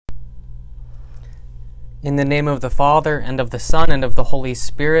In the name of the Father, and of the Son, and of the Holy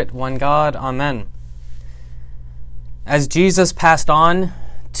Spirit, one God. Amen. As Jesus passed on,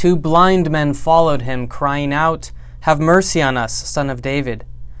 2 blind men followed him, crying out, "Have mercy on us, Son of David."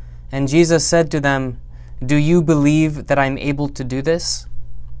 And Jesus said to them, "Do you believe that I am able to do this?"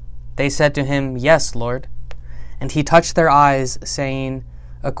 They said to him, "Yes, Lord." And he touched their eyes, saying,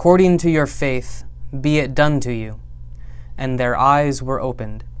 "According to your faith, be it done to you." And their eyes were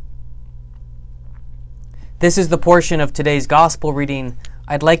opened. This is the portion of today's gospel reading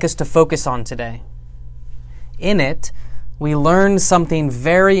I'd like us to focus on today. In it, we learn something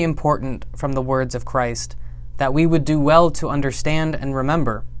very important from the words of Christ that we would do well to understand and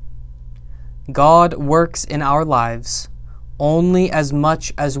remember. God works in our lives only as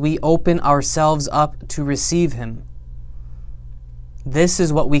much as we open ourselves up to receive Him. This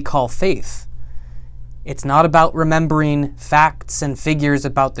is what we call faith. It's not about remembering facts and figures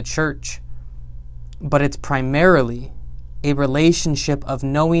about the church, but it's primarily a relationship of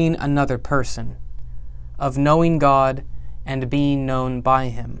knowing another person, of knowing God and being known by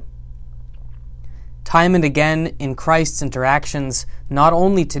Him. Time and again in Christ's interactions, not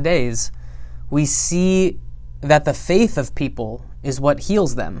only today's, we see that the faith of people is what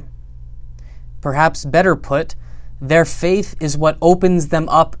heals them. Perhaps better put, their faith is what opens them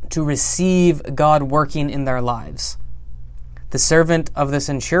up to receive God working in their lives. The servant of the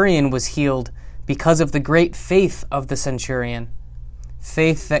centurion was healed because of the great faith of the centurion.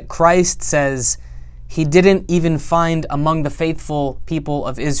 Faith that Christ says He didn't even find among the faithful people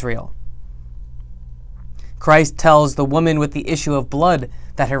of Israel. Christ tells the woman with the issue of blood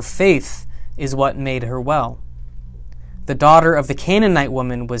that her faith is what made her well. The daughter of the Canaanite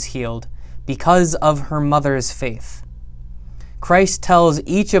woman was healed because of her mother's faith. Christ tells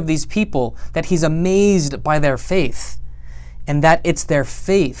each of these people that He's amazed by their faith, and that it's their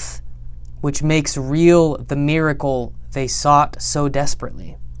faith which makes real the miracle they sought so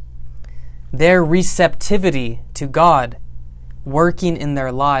desperately. Their receptivity to God working in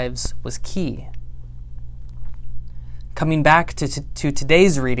their lives was key. Coming back to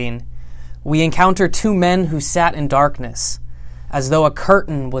today's reading, we encounter 2 men who sat in darkness, as though a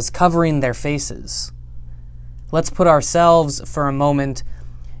curtain was covering their faces. Let's put ourselves for a moment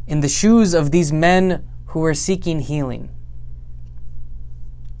in the shoes of these men who were seeking healing.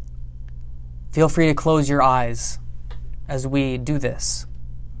 Feel free to close your eyes as we do this.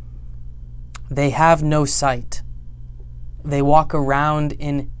 They have no sight. They walk around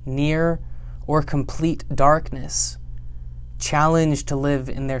in near or complete darkness, challenged to live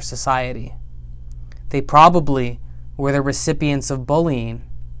in their society. They probably were the recipients of bullying,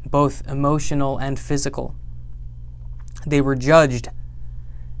 both emotional and physical. They were judged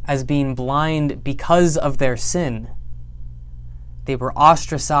as being blind because of their sin. They were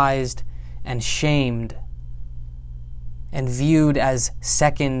ostracized and shamed and viewed as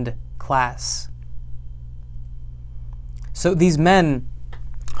second class. So these men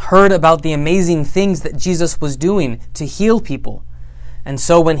heard about the amazing things that Jesus was doing to heal people. And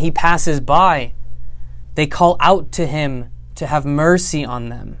so when He passes by, they call out to Him to have mercy on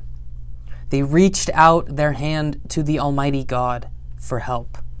them. They reached out their hand to the Almighty God for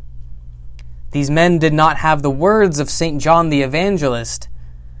help. These men did not have the words of St. John the Evangelist,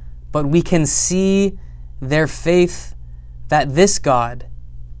 but we can see their faith that this God,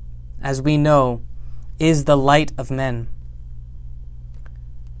 as we know, is the light of men.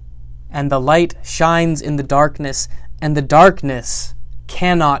 And the light shines in the darkness, and the darkness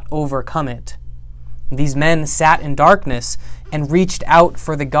cannot overcome it. These men sat in darkness and reached out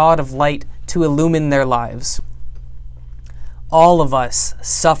for the God of light to illumine their lives. All of us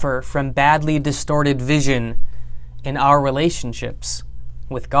suffer from badly distorted vision in our relationships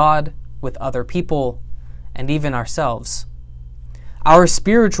with God, with other people, and even ourselves. Our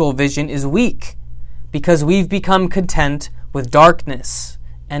spiritual vision is weak because we've become content with darkness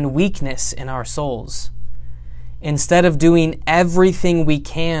and weakness in our souls. Instead of doing everything we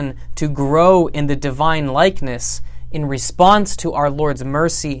can to grow in the divine likeness in response to our Lord's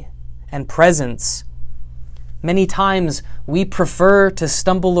mercy and presence, many times we prefer to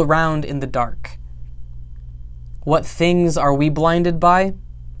stumble around in the dark. What things are we blinded by?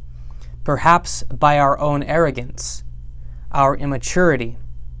 Perhaps by our own arrogance, our immaturity,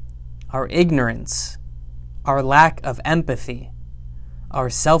 our ignorance, our lack of empathy, our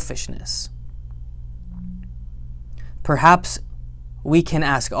selfishness. Perhaps we can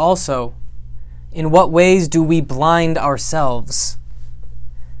ask also, in what ways do we blind ourselves?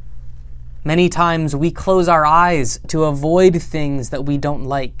 Many times we close our eyes to avoid things that we don't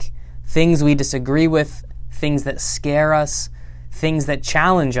like, things we disagree with, things that scare us, things that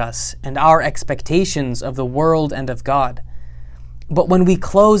challenge us and our expectations of the world and of God. But when we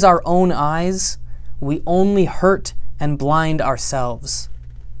close our own eyes, we only hurt and blind ourselves.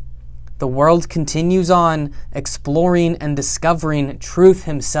 The world continues on exploring and discovering truth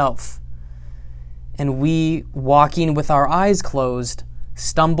himself, and we, walking with our eyes closed,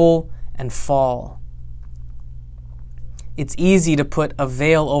 stumble and fall. It's easy to put a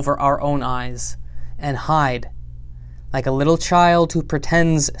veil over our own eyes and hide, like a little child who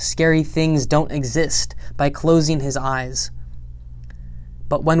pretends scary things don't exist by closing his eyes.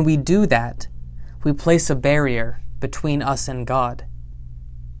 But when we do that, we place a barrier between us and God.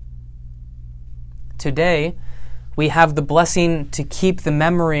 Today, we have the blessing to keep the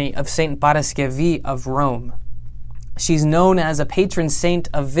memory of Saint Paraskevi of Rome. She's known as a patron saint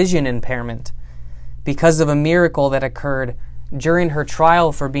of vision impairment because of a miracle that occurred during her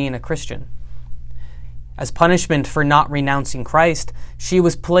trial for being a Christian. As punishment for not renouncing Christ, she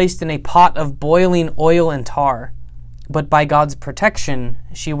was placed in a pot of boiling oil and tar, but by God's protection,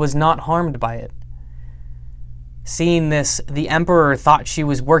 she was not harmed by it. Seeing this, the emperor thought she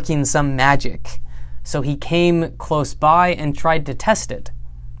was working some magic, so he came close by and tried to test it.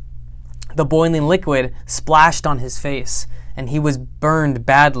 The boiling liquid splashed on his face, and he was burned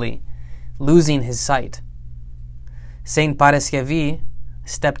badly, losing his sight. Saint Paraskevi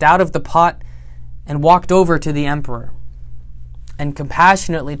stepped out of the pot and walked over to the emperor and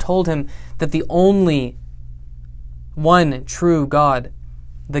compassionately told him that the only one true God,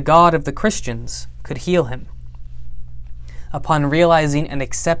 the God of the Christians, could heal him. Upon realizing and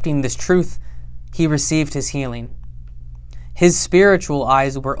accepting this truth, he received his healing. His spiritual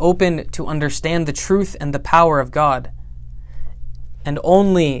eyes were opened to understand the truth and the power of God, and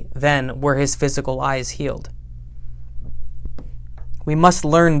only then were his physical eyes healed. We must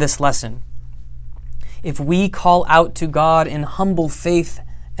learn this lesson. If we call out to God in humble faith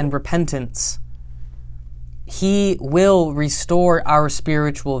and repentance, He will restore our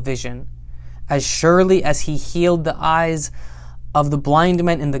spiritual vision, as surely as He healed the eyes of the blind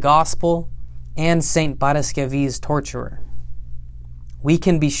men in the Gospel and Saint Paraskevi's torturer. We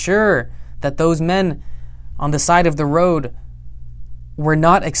can be sure that those men on the side of the road were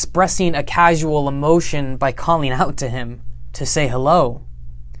not expressing a casual emotion by calling out to him to say hello,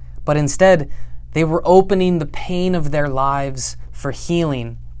 but instead they were opening the pain of their lives for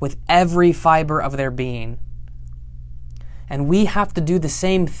healing with every fiber of their being. And we have to do the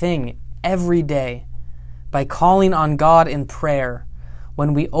same thing every day by calling on God in prayer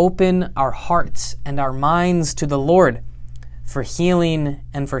when we open our hearts and our minds to the Lord for healing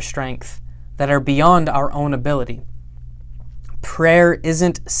and for strength that are beyond our own ability. Prayer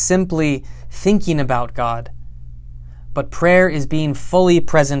isn't simply thinking about God, but prayer is being fully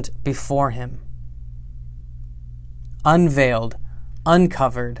present before Him. Unveiled,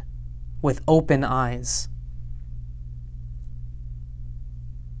 uncovered, with open eyes.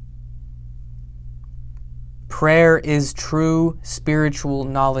 Prayer is true spiritual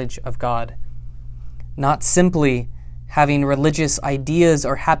knowledge of God, not simply having religious ideas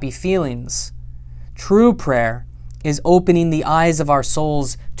or happy feelings. True prayer is opening the eyes of our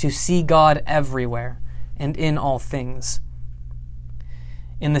souls to see God everywhere and in all things.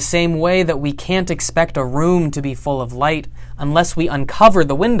 In the same way that we can't expect a room to be full of light unless we uncover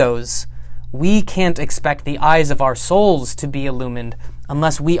the windows, we can't expect the eyes of our souls to be illumined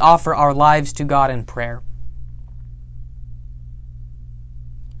unless we offer our lives to God in prayer.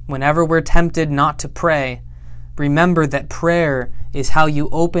 Whenever we're tempted not to pray, remember that prayer is how you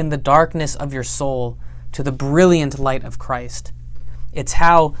open the darkness of your soul to the brilliant light of Christ. It's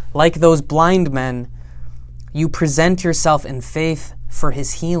how, like those blind men, you present yourself in faith for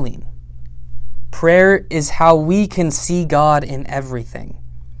His healing. Prayer is how we can see God in everything,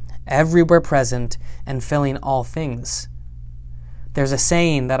 everywhere present and filling all things. There's a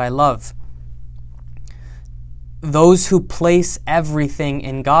saying that I love. Those who place everything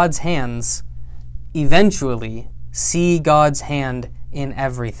in God's hands eventually see God's hand in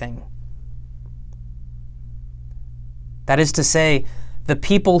everything. That is to say, the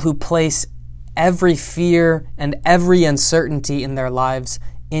people who place every fear and every uncertainty in their lives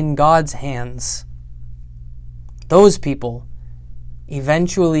in God's hands, those people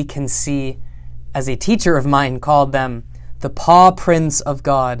eventually can see, as a teacher of mine called them, the paw prints of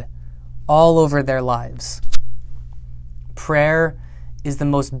God all over their lives. Prayer is the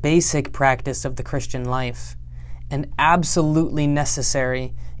most basic practice of the Christian life, and absolutely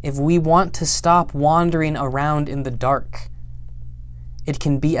necessary if we want to stop wandering around in the dark. It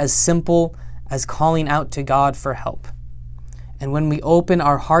can be as simple as calling out to God for help. And when we open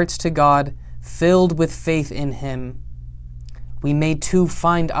our hearts to God, filled with faith in Him, we may too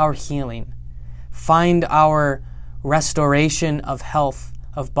find our healing, find our restoration of health,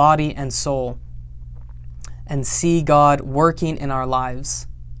 of body and soul, and see God working in our lives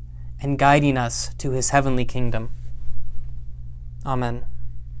and guiding us to His heavenly kingdom. Amen.